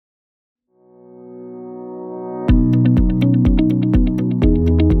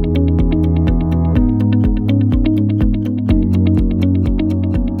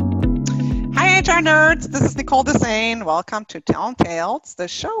nerds. This is Nicole Desane. Welcome to Talent Tales, the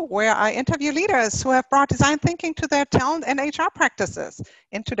show where I interview leaders who have brought design thinking to their talent and HR practices.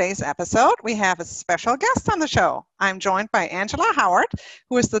 In today's episode, we have a special guest on the show. I'm joined by Angela Howard,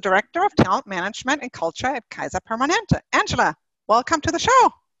 who is the Director of Talent Management and Culture at Kaiser Permanente. Angela, welcome to the show.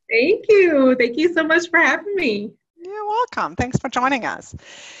 Thank you. Thank you so much for having me. You're welcome. Thanks for joining us.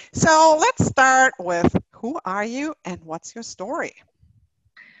 So let's start with who are you and what's your story?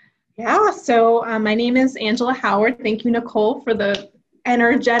 Yeah, so my name is Angela Howard. Thank you, Nicole, for the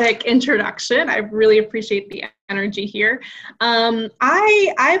energetic introduction. I really appreciate the energy here.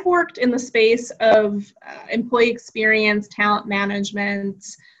 I've worked in the space of employee experience, talent management,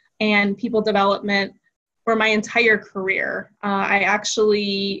 and people development for my entire career. I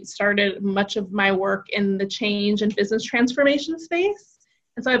actually started much of my work in the change and business transformation space.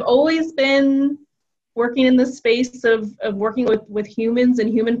 And so I've always been working in the space of working with humans and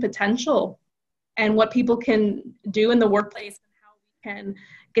human potential and what people can do in the workplace and how we can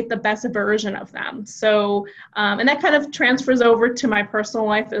get the best version of them. So, and that kind of transfers over to my personal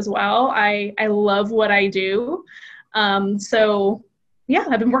life as well. I love what I do. So yeah,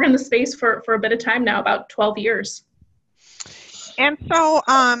 I've been working in the space for a bit of time now, about 12 years. And so,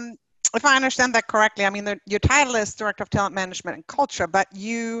 if I understand that correctly, I mean, your title is Director of Talent Management and Culture, but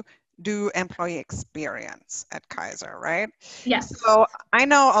you do employee experience at Kaiser, right? Yes. So I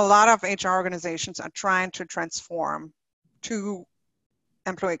know a lot of HR organizations are trying to transform to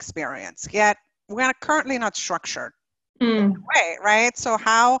employee experience, yet we're currently not structured in a way, right? So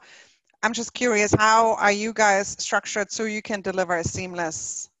I'm just curious, how are you guys structured so you can deliver a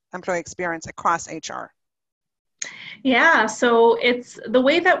seamless employee experience across HR? Yeah, so it's the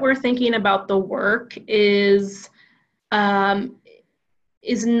way that we're thinking about the work is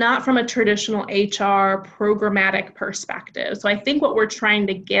not from a traditional HR programmatic perspective. So I think what we're trying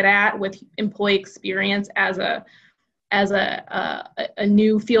to get at with employee experience as a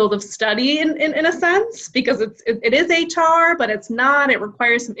new field of study in a sense, because it is HR, but it's not. It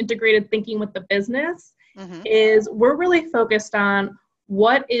requires some integrated thinking with the business. Is we're really focused on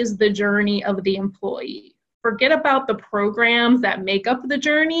what is the journey of the employee. Forget about the programs that make up the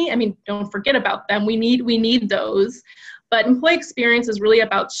journey. I mean, don't forget about them. We need those. But employee experience is really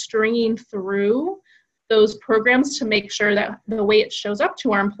about stringing through those programs to make sure that the way it shows up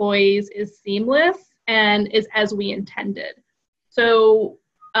to our employees is seamless and is as we intended. So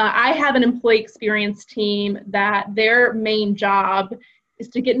I have an employee experience team that their main job is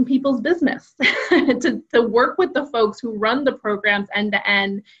to get in people's business, to work with the folks who run the programs end to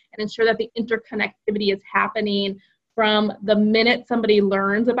end and ensure that the interconnectivity is happening from the minute somebody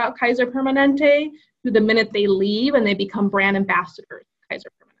learns about Kaiser Permanente to the minute they leave and they become brand ambassadors of Kaiser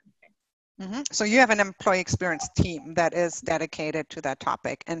Permanente. So you have an employee experience team that is dedicated to that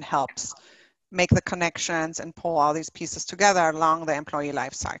topic and helps make the connections and pull all these pieces together along the employee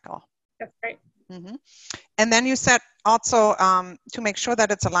life cycle. That's right. And then you said also to make sure that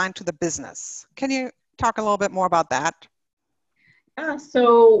it's aligned to the business. Can you talk a little bit more about that? Yeah,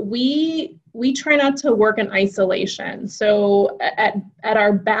 so we try not to work in isolation. So at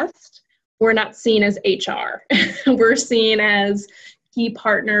our best, we're not seen as HR. We're seen as key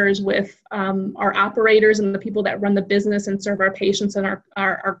partners with our operators and the people that run the business and serve our patients and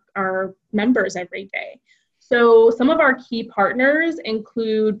our members every day. So some of our key partners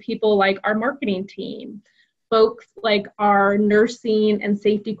include people like our marketing team, folks like our nursing and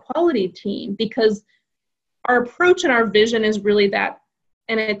safety quality team, because our approach and our vision is really that,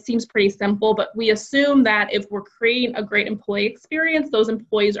 and it seems pretty simple, but we assume that if we're creating a great employee experience, those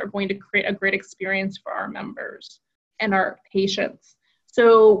employees are going to create a great experience for our members and our patients.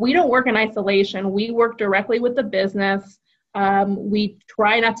 So we don't work in isolation. We work directly with the business. We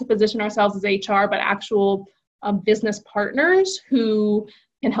try not to position ourselves as HR, but actual business partners who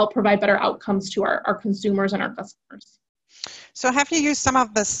can help provide better outcomes to our consumers and our customers. So have you used some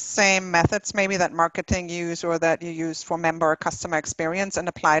of the same methods maybe that marketing use or that you use for member or customer experience and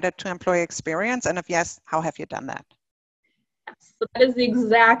applied it to employee experience? And if yes, how have you done that? Yes, so that is the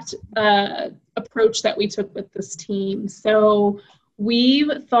exact approach that we took with this team. So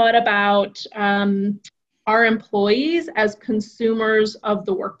we've thought about our employees as consumers of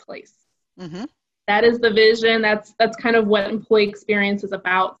the workplace. That is the vision. That's kind of what employee experience is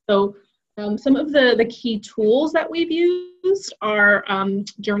about. So some of the key tools that we've used are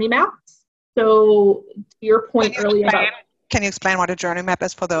journey maps. So to your point earlier about... Can you explain what a journey map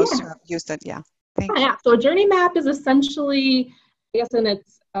is for those who have used it? Yeah. Thank you. Yeah. So a journey map is essentially, I guess, and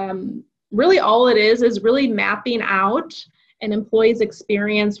it's really all it is really mapping out an employee's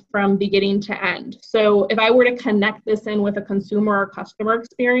experience from beginning to end. So if I were to connect this in with a consumer or customer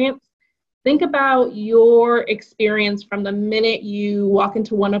experience, think about your experience from the minute you walk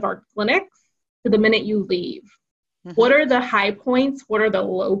into one of our clinics to the minute you leave. Mm-hmm. What are the high points? What are the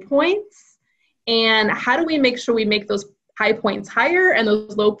low points? And how do we make sure we make those high points higher and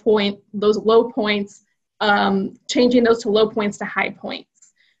those low points, changing those to low points to high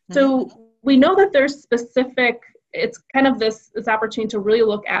points? Mm-hmm. So we know that there's specific, it's kind of this opportunity to really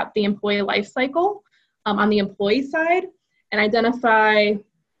look at the employee life cycle on the employee side and identify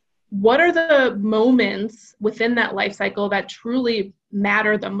what are the moments within that life cycle that truly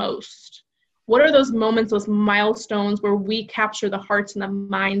matter the most. What are those moments, those milestones where we capture the hearts and the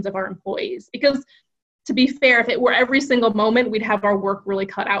minds of our employees? Because to be fair, if it were every single moment, we'd have our work really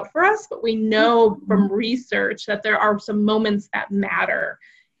cut out for us. But we know from research that there are some moments that matter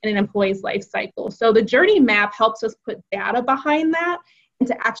in an employee's life cycle. So the journey map helps us put data behind that and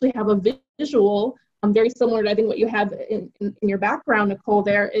to actually have a visual, very similar to I think what you have in your background, Nicole,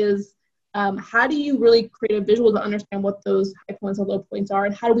 there is how do you really create a visual to understand what those high points and low points are,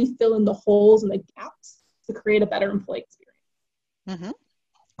 and how do we fill in the holes and the gaps to create a better employee experience? Mm-hmm.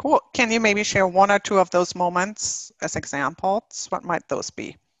 Cool. Can you maybe share one or two of those moments as examples? What might those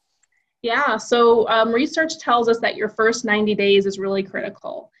be? Yeah, so research tells us that your first 90 days is really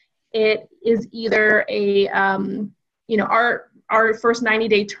critical. It is either our first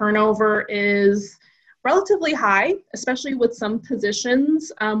 90-day turnover is relatively high, especially with some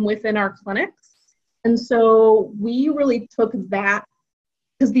positions within our clinics. And so we really took that,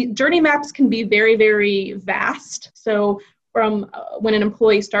 because the journey maps can be very, very vast. So from when an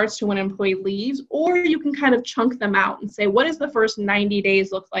employee starts to when an employee leaves, or you can kind of chunk them out and say, what does the first 90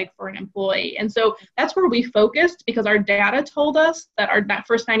 days look like for an employee? And so that's where we focused, because our data told us that that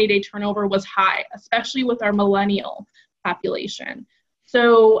first 90-day turnover was high, especially with our millennial population.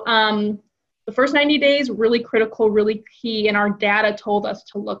 So the first 90 days, really critical, really key, and our data told us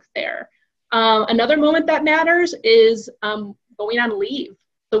to look there. Another moment that matters is going on leave.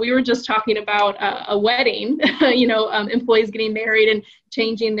 So we were just talking about a wedding, employees getting married and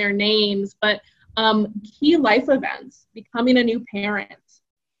changing their names, but key life events, becoming a new parent,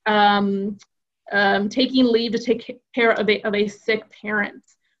 taking leave to take care of a sick parent.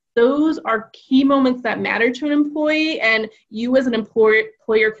 Those are key moments that matter to an employee, and you as an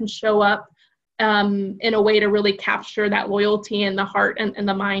employer can show up in a way to really capture that loyalty and the heart and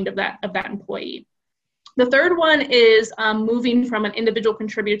the mind of that employee. The third one is moving from an individual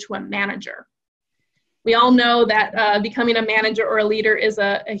contributor to a manager. We all know that becoming a manager or a leader is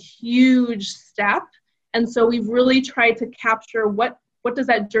a huge step. And so we've really tried to capture what does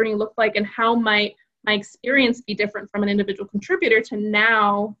that journey look like, and how might my experience be different from an individual contributor to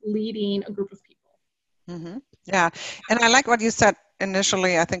now leading a group of people. Mm-hmm. Yeah, and I like what you said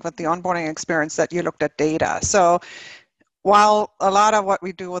initially, I think with the onboarding experience, that you looked at data. So while a lot of what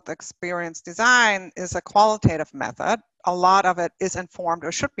we do with experience design is a qualitative method, a lot of it is informed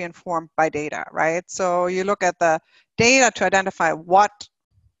or should be informed by data, right? So you look at the data to identify what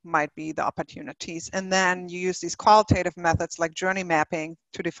might be the opportunities, and then you use these qualitative methods like journey mapping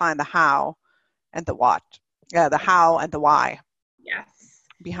to define the how and the what. Yeah, the how and the why. Yes.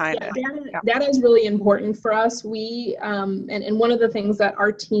 Behind it. Data is really important for us. We and one of the things that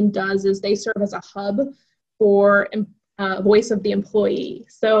our team does is they serve as a hub for voice of the employee.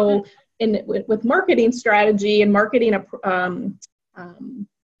 So with marketing strategy and marketing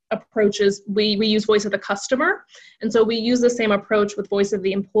approaches, we use voice of the customer. And so we use the same approach with voice of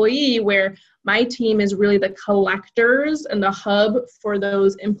the employee, where my team is really the collectors and the hub for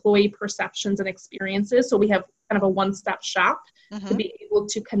those employee perceptions and experiences. So we have kind of a one-stop shop to be able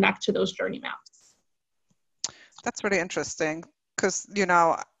to connect to those journey maps. That's really interesting, because,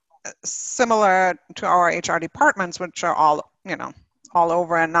 similar to our HR departments, which are all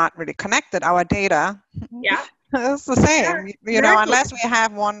over and not really connected, our data, it's the same, unless we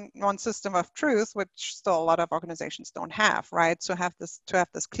have one system of truth, which still a lot of organizations don't have, right? So to have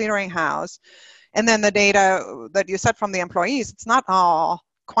this clearinghouse, and then the data that you said from the employees, it's not all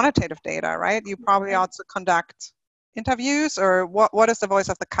quantitative data, right? You probably also conduct interviews, or what is the voice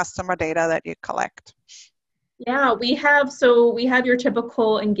of the customer data that you collect? Yeah, we have your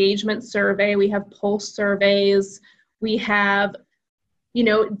typical engagement survey, we have pulse surveys, we have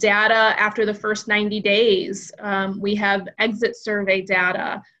data after the first 90 days. We have exit survey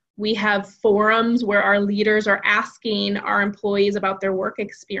data. We have forums where our leaders are asking our employees about their work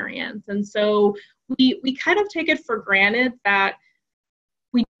experience. And so we kind of take it for granted that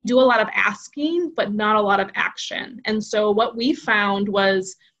we do a lot of asking, but not a lot of action. And so what we found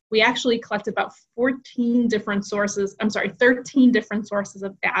was we actually collected about 13 different sources of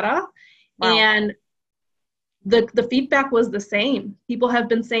data. Wow. And the feedback was the same. People have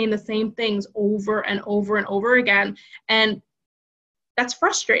been saying the same things over and over and over again, and that's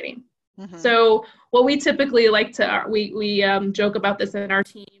frustrating. Mm-hmm. So what we typically like to, we joke about this in our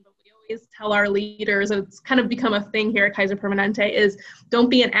team, but we always tell our leaders, and it's kind of become a thing here at Kaiser Permanente, is don't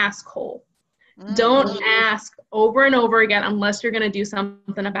be an asshole. Mm-hmm. Don't ask over and over again unless you're going to do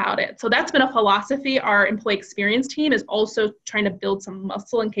something about it. So that's been a philosophy our employee experience team is also trying to build some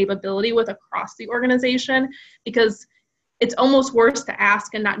muscle and capability with across the organization, because it's almost worse to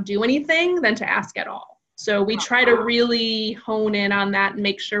ask and not do anything than to ask at all. So we try to really hone in on that and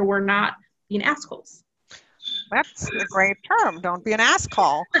make sure we're not being assholes. That's a great term. Don't be an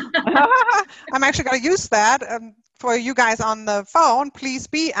asshole. I'm actually going to use that. For you guys on the phone, please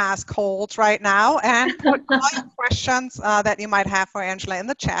be assholes right now and put all your questions that you might have for Angela in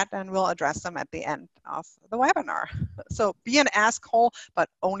the chat, and we'll address them at the end of the webinar. So be an asshole, but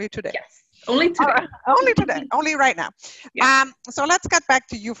only today. Yes, only today. Only today, only right now. Yeah. So let's get back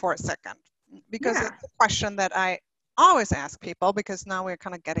to you for a second, because it's a question that I always ask people, because now we're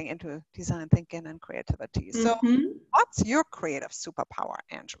kind of getting into design thinking and creativity. So what's your creative superpower,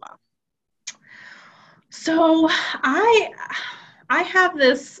 Angela? So I have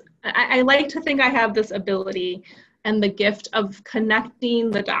this, I like to think I have this ability and the gift of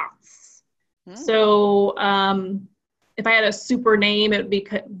connecting the dots. So if I had a super name, it would be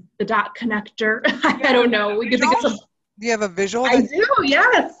the dot connector. I don't know. We could think of some. Do you have a visual? I do,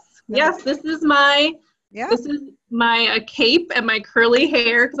 yes. Yes, this is my cape and my curly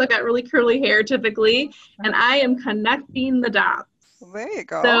hair, because I've got really curly hair typically, and I am connecting the dots. There you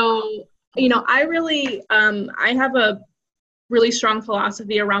go. So, I really, I have a really strong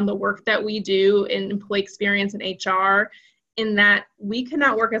philosophy around the work that we do in employee experience and HR, in that we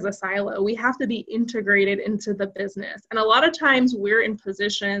cannot work as a silo. We have to be integrated into the business. And a lot of times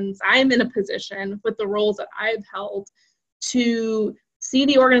I'm in a position with the roles that I've held to see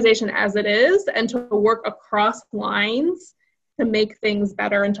the organization as it is and to work across lines to make things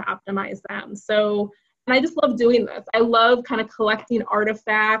better and to optimize them. So, and I just love doing this. I love kind of collecting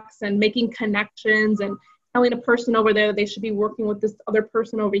artifacts and making connections and telling a person over there that they should be working with this other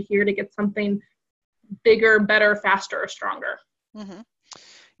person over here to get something bigger, better, faster, or stronger. Mm-hmm.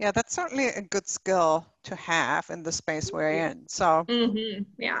 Yeah, that's certainly a good skill to have in the space we're in. So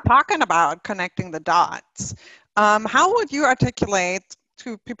talking about connecting the dots, how would you articulate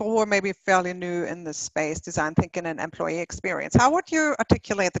to people who are maybe fairly new in this space, design thinking and employee experience, how would you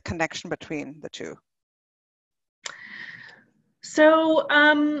articulate the connection between the two? So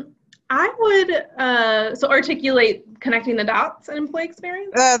I would articulate connecting the dots and employee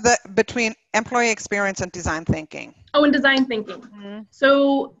experience? Between employee experience and design thinking. Oh, and design thinking. Mm-hmm.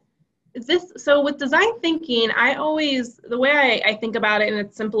 So with design thinking, the way I think about it in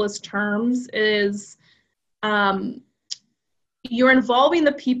its simplest terms is you're involving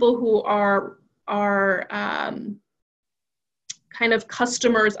the people who are kind of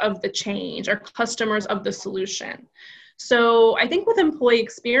customers of the change or customers of the solution. So I think with employee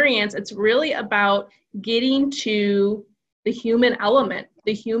experience, it's really about getting to the human element,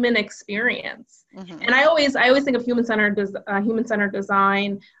 the human experience. Mm-hmm. And I always think of human-centered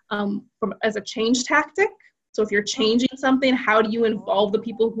design as a change tactic. So if you're changing something, how do you involve the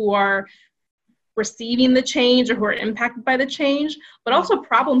people who are receiving the change or who are impacted by the change, but also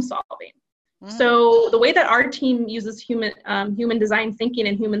problem solving. Mm-hmm. So the way that our team uses human design thinking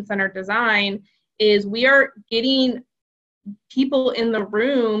and human-centered design is we are getting people in the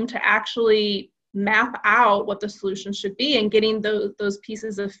room to actually map out what the solution should be and getting those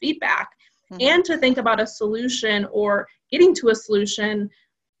pieces of feedback, and to think about a solution or getting to a solution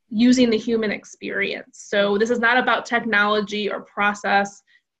using the human experience. So this is not about technology or process.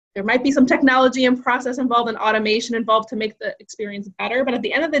 There might be some technology and process involved and automation involved to make the experience better, but at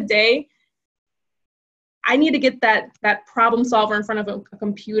the end of the day, I need to get that problem solver in front of a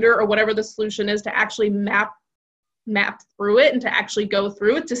computer or whatever the solution is to actually map through it and to actually go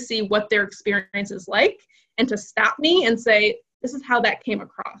through it to see what their experience is like and to stop me and say, this is how that came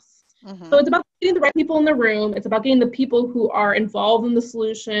across. Mm-hmm. So it's about getting the right people in the room. It's about getting the people who are involved in the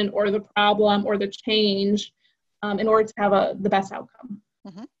solution or the problem or the change in order to have the best outcome.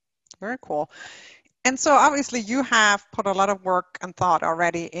 Mm-hmm. Very cool. And so obviously you have put a lot of work and thought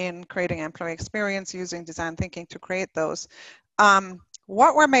already in creating employee experience using design thinking to create those.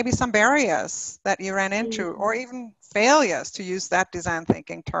 What were maybe some barriers that you ran into, or even failures to use that design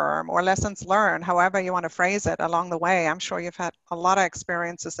thinking term, or lessons learned, however you want to phrase it, along the way? I'm sure you've had a lot of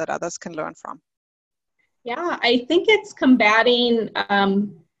experiences that others can learn from. Yeah, I think it's combating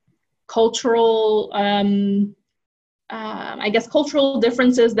cultural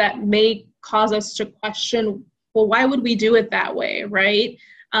differences that may cause us to question well, why would we do it that way, right?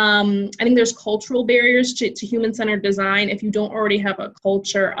 I think there's cultural barriers to human-centered design if you don't already have a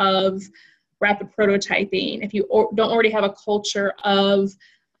culture of rapid prototyping, if you don't already have a culture of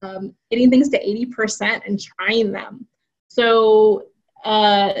getting things to 80% and trying them. So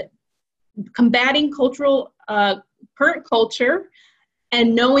combating current culture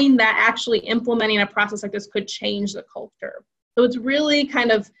and knowing that actually implementing a process like this could change the culture. So it's really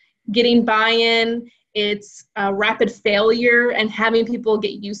kind of getting buy-in, it's rapid failure and having people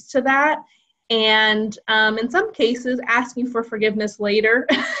get used to that. And in some cases, asking for forgiveness later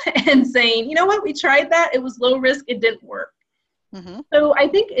and saying, you know what, we tried that, it was low risk, it didn't work. Mm-hmm. So I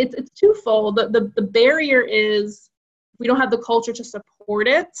think it's twofold. The barrier is we don't have the culture to support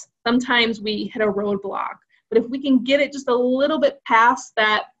it. Sometimes we hit a roadblock. But if we can get it just a little bit past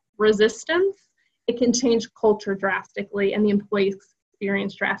that resistance, it can change culture drastically and the employee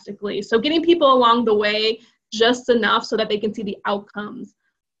experience drastically. So getting people along the way just enough so that they can see the outcomes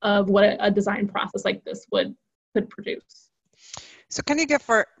of what a design process like this could produce. So can you give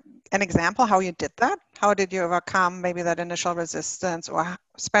for an example how you did that? How did you overcome maybe that initial resistance, or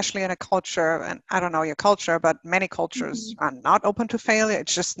especially in a culture, and I don't know your culture, but many cultures are not open to failure.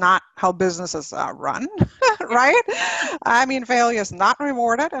 It's just not how businesses are run, right? I mean, failure is not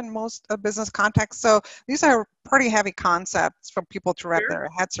rewarded in most business contexts. So these are pretty heavy concepts for people to wrap their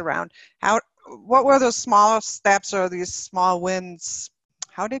heads around. What were those small steps or these small wins?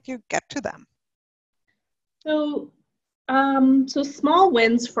 How did you get to them? So small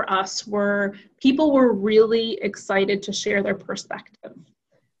wins for us were people were really excited to share their perspective.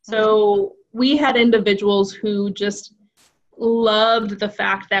 So we had individuals who just loved the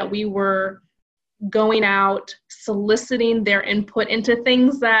fact that we were going out, soliciting their input into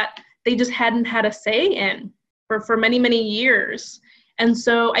things that they just hadn't had a say in for many, many years. And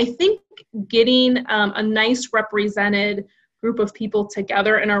so I think getting a nice represented group of people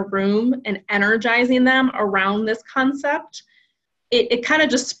together in a room and energizing them around this concept, it kind of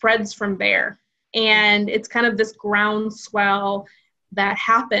just spreads from there. And it's kind of this groundswell that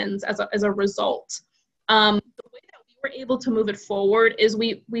happens as a result. The way that we were able to move it forward is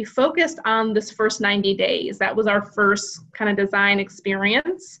we focused on this first 90 days. That was our first kind of design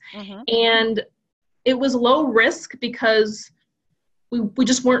experience. And it was low risk because we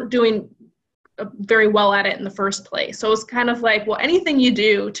just weren't doing very well at it in the first place. So it's kind of like, well, anything you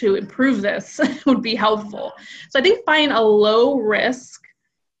do to improve this would be helpful. So I think finding a low risk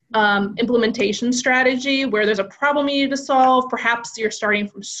implementation strategy where there's a problem you need to solve, perhaps you're starting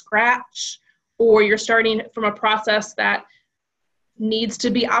from scratch, or you're starting from a process that needs to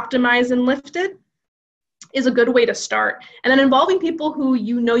be optimized and lifted, is a good way to start. And then involving people who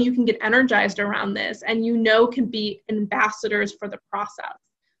you know you can get energized around this and you know can be ambassadors for the process.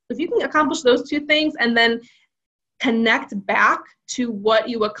 If you can accomplish those two things and then connect back to what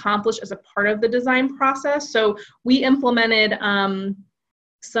you accomplish as a part of the design process. So we implemented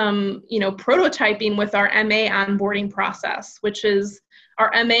some, prototyping with our MA onboarding process, which is our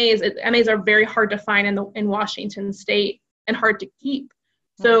MAs are very hard to find in Washington State and hard to keep.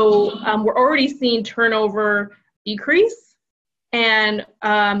 So we're already seeing turnover decrease. And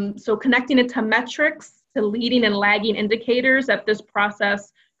so connecting it to metrics, to leading and lagging indicators that this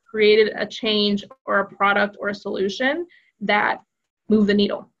process created a change or a product or a solution that moved the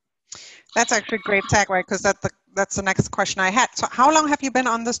needle. That's actually a great segue, because that's the next question I had. So how long have you been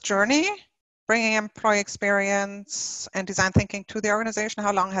on this journey, bringing employee experience and design thinking to the organization?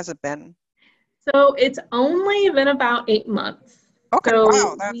 How long has it been? So it's only been about 8 months. Okay, so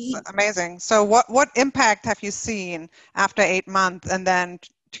wow, that's amazing. So what impact have you seen after 8 months? And then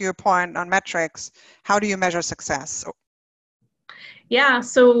to your point on metrics, how do you measure success? Yeah,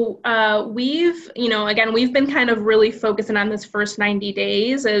 so we've been kind of really focusing on this first 90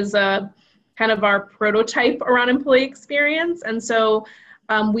 days as kind of our prototype around employee experience. And so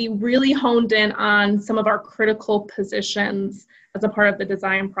we really honed in on some of our critical positions as a part of the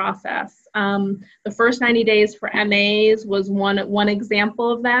design process. The first 90 days for MAs was one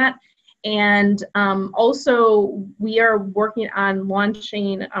example of that. And also we are working on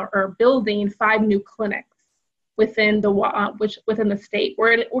launching or building 5 new clinics within the state.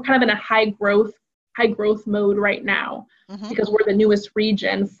 We're kind of in a high growth mode right now because we're the newest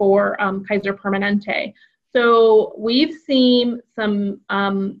region for Kaiser Permanente. So we've seen some.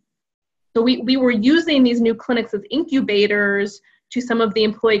 So we were using these new clinics as incubators to some of the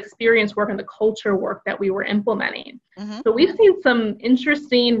employee experience work and the culture work that we were implementing. So we've seen some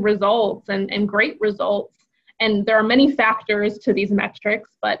interesting results and great results. And there are many factors to these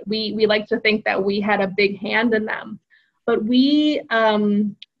metrics, but we like to think that we had a big hand in them. but we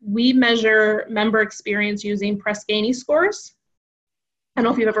measure member experience using Press Ganey scores. I don't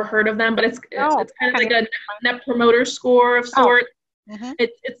know if you've ever heard of them, but it's kind of like a net promoter score of sorts. Oh. Mm-hmm.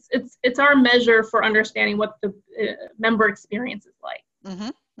 It's our measure for understanding what the member experience is like. Mm-hmm.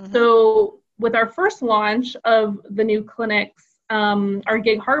 Mm-hmm. So with our first launch of the new clinics, our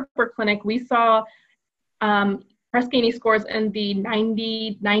Gig Harbor clinic, we saw Press Ganey scores in the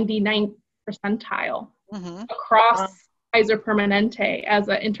 99 percentile across Kaiser Permanente as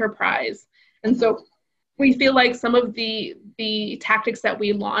an enterprise. And so we feel like some of the tactics that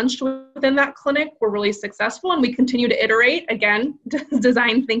we launched within that clinic were really successful, and we continue to iterate, again,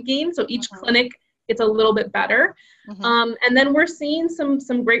 design thinking. So each clinic gets a little bit better. And then we're seeing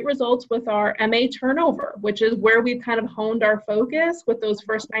some great results with our MA turnover, which is where we've kind of honed our focus with those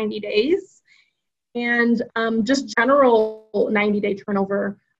first 90 days. And just general 90-day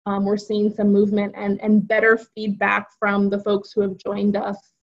turnover, we're seeing some movement and better feedback from the folks who have joined us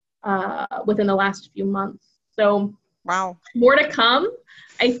within the last few months. So wow, more to come.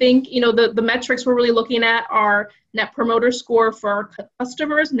 I think, the metrics we're really looking at are net promoter score for our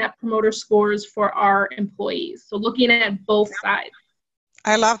customers, net promoter scores for our employees. So looking at both sides.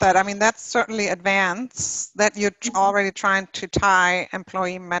 I love that. I mean, that's certainly advanced, that you're already trying to tie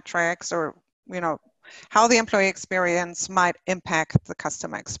employee metrics or, how the employee experience might impact the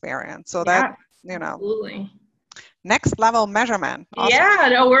customer experience. So that, absolutely. Next level measurement. Awesome. Yeah,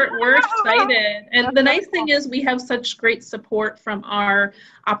 no, we're excited. And the nice thing is we have such great support from our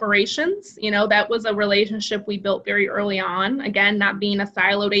operations. That was a relationship we built very early on. Again, not being a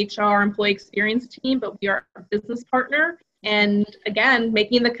siloed HR employee experience team, but we are a business partner. And again,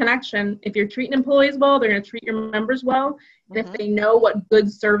 making the connection. If you're treating employees well, they're going to treat your members well. And if they know what good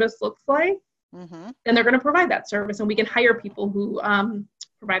service looks like, then they're going to provide that service. And we can hire people who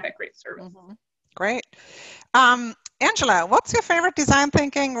provide that great service. Great. Angela, what's your favorite design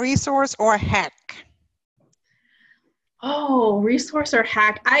thinking resource or hack? Oh, resource or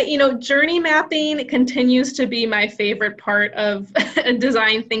hack. Journey mapping continues to be my favorite part of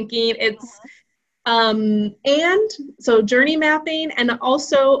design thinking. It's and so journey mapping and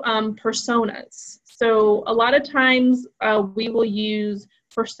also personas. So a lot of times we will use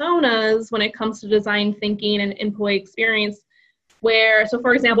personas when it comes to design thinking and employee experience, so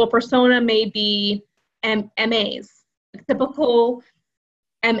for example, persona may be MAs, a typical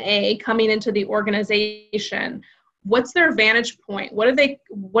MA coming into the organization. What's their vantage point? What are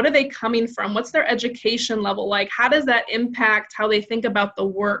they coming from? What's their education level like? How does that impact how they think about the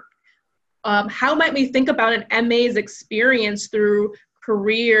work? How might we think about an MA's experience through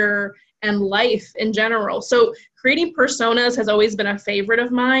career and life in general? So creating personas has always been a favorite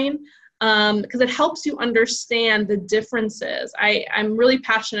of mine. Because it helps you understand the differences. I'm really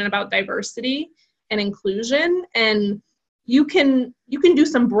passionate about diversity and inclusion, and you can do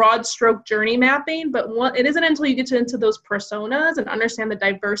some broad stroke journey mapping, but it isn't until you get into those personas and understand the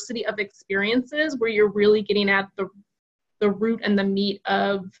diversity of experiences where you're really getting at the root and the meat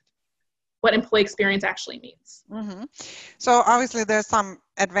of what employee experience actually means. So obviously there's some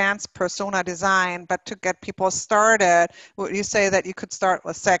advanced persona design, but to get people started, would you say that you could start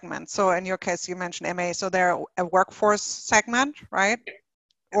with segments? So in your case, you mentioned MA, so they're a workforce segment, right?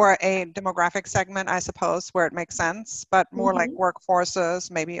 Or a demographic segment, I suppose, where it makes sense, but more like workforces,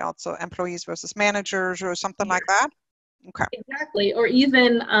 maybe also employees versus managers or something like that? Okay. Exactly, or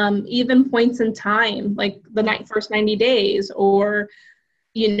even points in time, like the first 90 days, or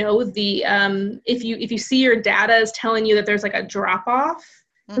if you see your data is telling you that there's like a drop off,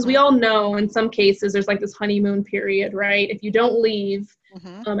 because we all know in some cases there's like this honeymoon period, right? If you don't leave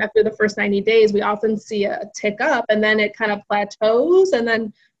after the first 90 days, we often see a tick up and then it kind of plateaus, and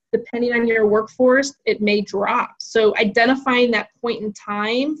then depending on your workforce, it may drop. So identifying that point in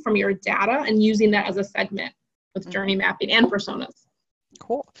time from your data and using that as a segment with journey mapping and personas.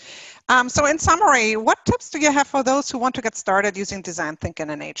 Cool. So in summary, what tips do you have for those who want to get started using design thinking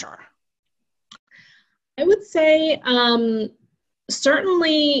in HR? I would say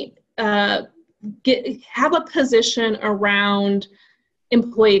certainly have a position around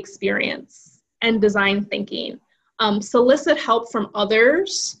employee experience and design thinking. Solicit help from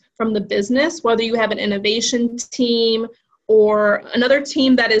others, from the business, whether you have an innovation team or another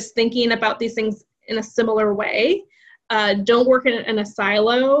team that is thinking about these things in a similar way. Don't work in a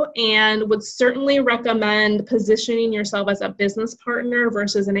silo, and would certainly recommend positioning yourself as a business partner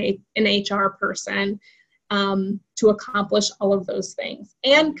versus an HR person to accomplish all of those things,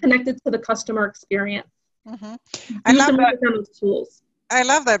 and connected to the customer experience. I love that. Tools. I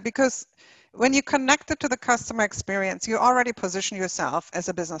love that, because when you connect it to the customer experience, you already position yourself as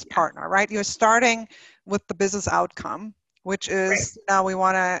a business partner, right? You're starting with the business outcome, which is now we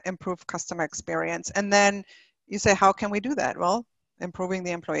want to improve customer experience. And then you say, how can we do that? Well, improving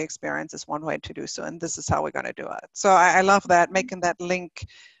the employee experience is one way to do so, and this is how we're going to do it. So I love that, making that link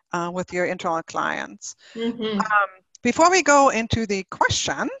with your internal clients. Before we go into the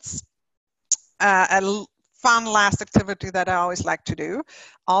questions, a fun last activity that I always like to do,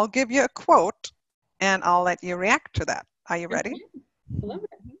 I'll give you a quote and I'll let you react to that. Are you ready? I love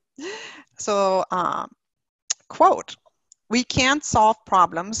it. So, quote, "We can't solve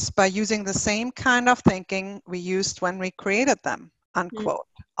problems by using the same kind of thinking we used when we created them," unquote.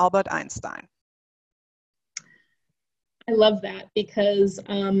 Albert Einstein. I love that because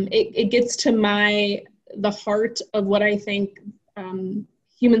it gets to the heart of what I think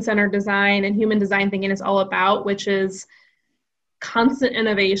human-centered design and human design thinking is all about, which is constant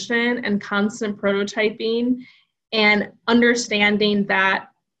innovation and constant prototyping and understanding that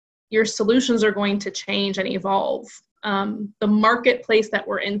your solutions are going to change and evolve. The marketplace that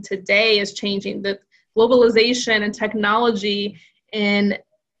we're in today is changing. The globalization and technology and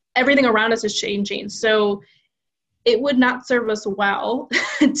everything around us is changing. So it would not serve us well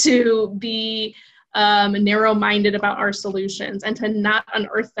to be narrow-minded about our solutions and to not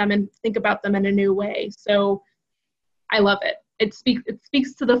unearth them and think about them in a new way. So I love it. It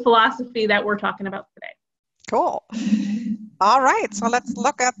speaks to the philosophy that we're talking about today. Cool. All right, so let's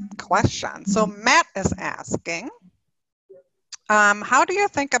look at questions. So Matt is asking, how do you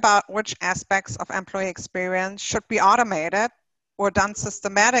think about which aspects of employee experience should be automated or done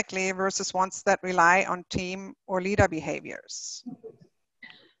systematically versus ones that rely on team or leader behaviors?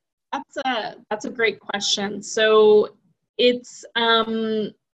 That's a great question. So it's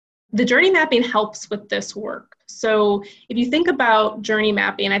the journey mapping helps with this work. So if you think about journey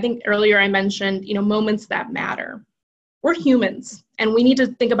mapping, I think earlier I mentioned, moments that matter. We're humans and we need to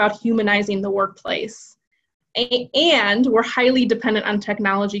think about humanizing the workplace. And we're highly dependent on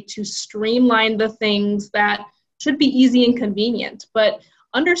technology to streamline the things that should be easy and convenient. But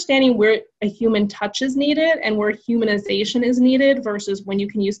understanding where a human touch is needed and where humanization is needed versus when you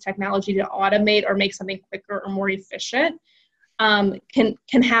can use technology to automate or make something quicker or more efficient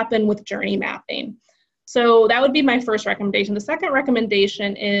can happen with journey mapping. So that would be my first recommendation. The second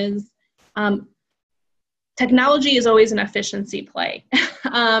recommendation is technology is always an efficiency play.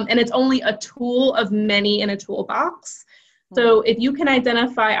 And it's only a tool of many in a toolbox. So if you can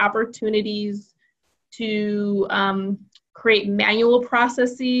identify opportunities to create manual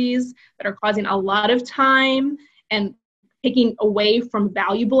processes that are causing a lot of time and taking away from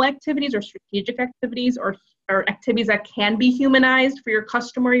valuable activities or strategic activities or activities that can be humanized for your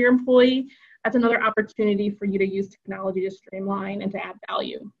customer or your employee, that's another opportunity for you to use technology to streamline and to add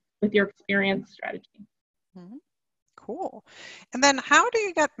value with your experience strategy. Cool. And then how do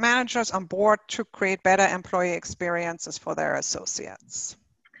you get managers on board to create better employee experiences for their associates?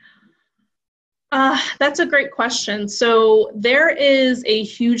 That's a great question. So there is a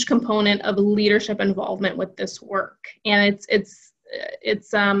huge component of leadership involvement with this work, and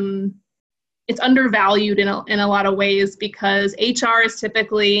it's undervalued in a lot of ways because HR is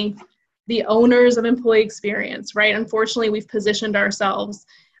typically the owners of employee experience, right? Unfortunately, we've positioned ourselves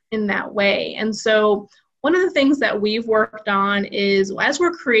in that way. And so one of the things that we've worked on is as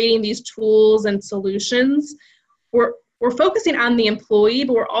we're creating these tools and solutions, we're focusing on the employee,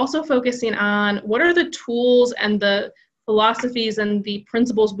 but we're also focusing on what are the tools and the philosophies and the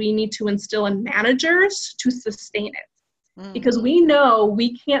principles we need to instill in managers to sustain it. Because we know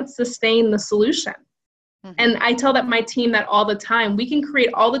we can't sustain the solution. And I tell my team that all the time. We can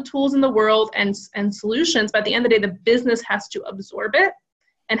create all the tools in the world and solutions, but at the end of the day, the business has to absorb it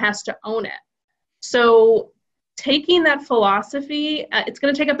and has to own it. So taking that philosophy, it's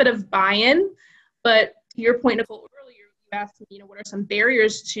going to take a bit of buy-in, but to your point, Nicole, earlier you asked me, what are some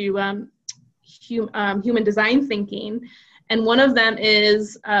barriers to human design thinking? And one of them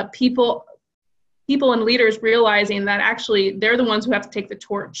is people and leaders realizing that actually they're the ones who have to take the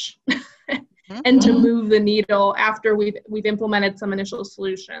torch and to move the needle after we've implemented some initial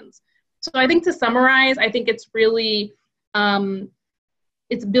solutions. So I think to summarize, I think it's really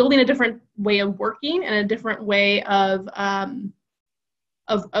it's building a different way of working and a different way of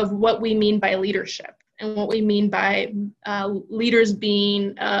what we mean by leadership and what we mean by leaders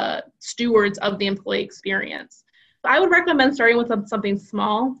being stewards of the employee experience. So I would recommend starting with something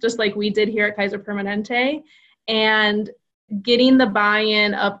small, just like we did here at Kaiser Permanente, and getting the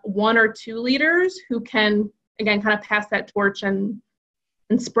buy-in of one or two leaders who can, again, kind of pass that torch and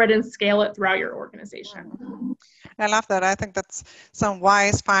spread and scale it throughout your organization. I love that. I think that's some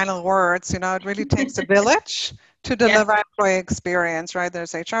wise final words. It really takes a village to deliver employee experience, right?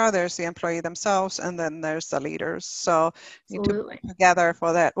 There's HR, there's the employee themselves, and then there's the leaders. So you need to work together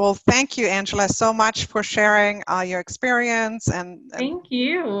for that. Well, thank you, Angela, so much for sharing your experience and thank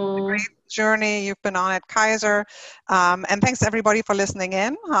you. The great journey you've been on at Kaiser. And thanks everybody for listening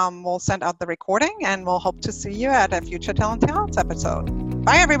in. We'll send out the recording and we'll hope to see you at a future Talent Talents episode.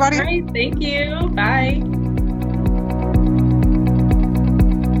 Bye, everybody. All right, thank you. Bye.